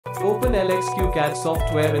Open LXQ CAD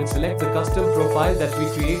software and select the custom profile that we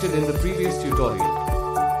created in the previous tutorial.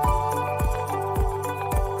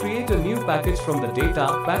 Create a new package from the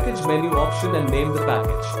Data, Package menu option and name the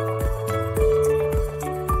package.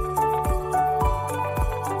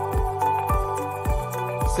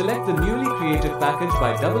 Select the newly created package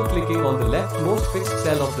by double-clicking on the leftmost fixed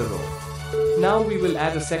cell of the row. Now we will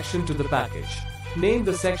add a section to the package. Name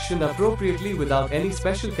the section appropriately without any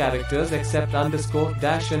special characters except underscore,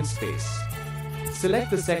 dash and space.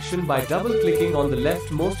 Select the section by double-clicking on the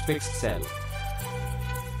leftmost fixed cell.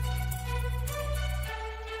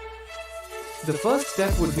 The first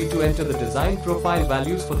step would be to enter the design profile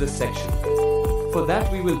values for this section. For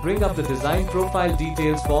that we will bring up the design profile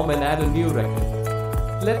details form and add a new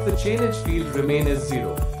record. Let the chainage field remain as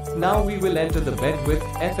 0. Now we will enter the bed width,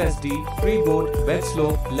 FSD, freeboard, bed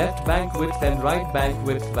slope, left bank width and right bank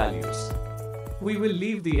width values. We will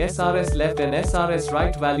leave the SRS left and SRS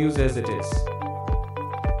right values as it is.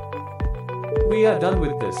 We are done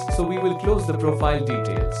with this, so we will close the profile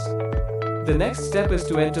details. The next step is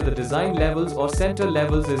to enter the design levels or center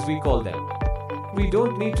levels as we call them. We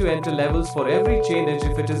don't need to enter levels for every chainage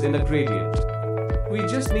if it is in a gradient. We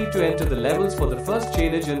just need to enter the levels for the first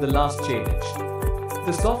chainage and the last chainage.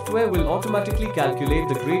 The software will automatically calculate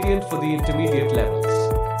the gradient for the intermediate levels.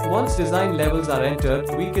 Once design levels are entered,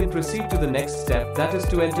 we can proceed to the next step, that is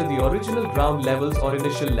to enter the original ground levels or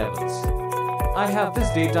initial levels. I have this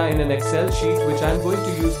data in an Excel sheet which I am going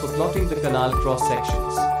to use for plotting the canal cross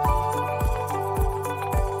sections.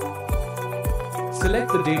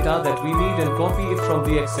 Select the data that we need and copy it from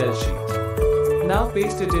the Excel sheet. Now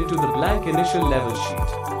paste it into the blank initial level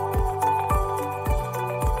sheet.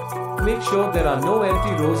 Make sure there are no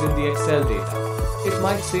empty rows in the Excel data. It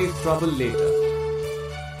might save trouble later.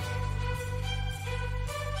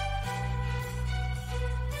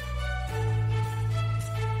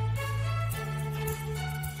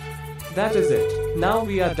 That is it. Now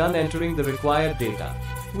we are done entering the required data.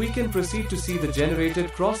 We can proceed to see the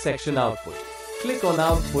generated cross-section output. Click on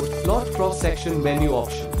Output, Plot Cross-Section menu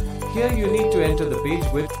option. Here you need to enter the page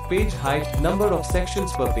width, page height, number of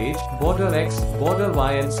sections per page, border X, border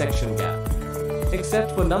Y and section gap.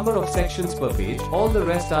 Except for number of sections per page, all the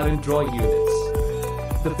rest are in drawing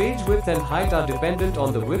units. The page width and height are dependent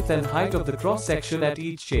on the width and height of the cross-section at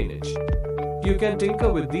each chainage. You can tinker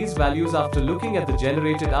with these values after looking at the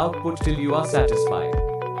generated output till you are satisfied.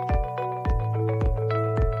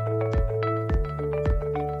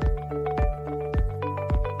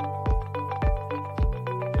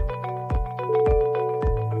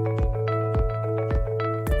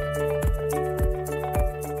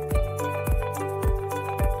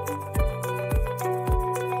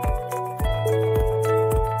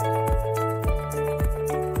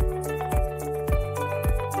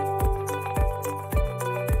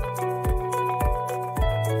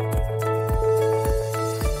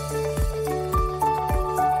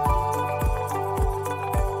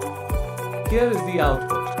 Here is the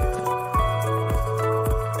output.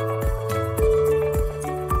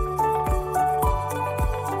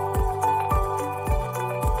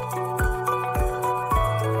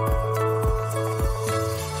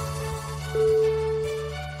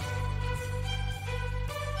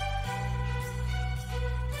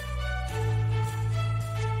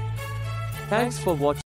 Thanks for watching.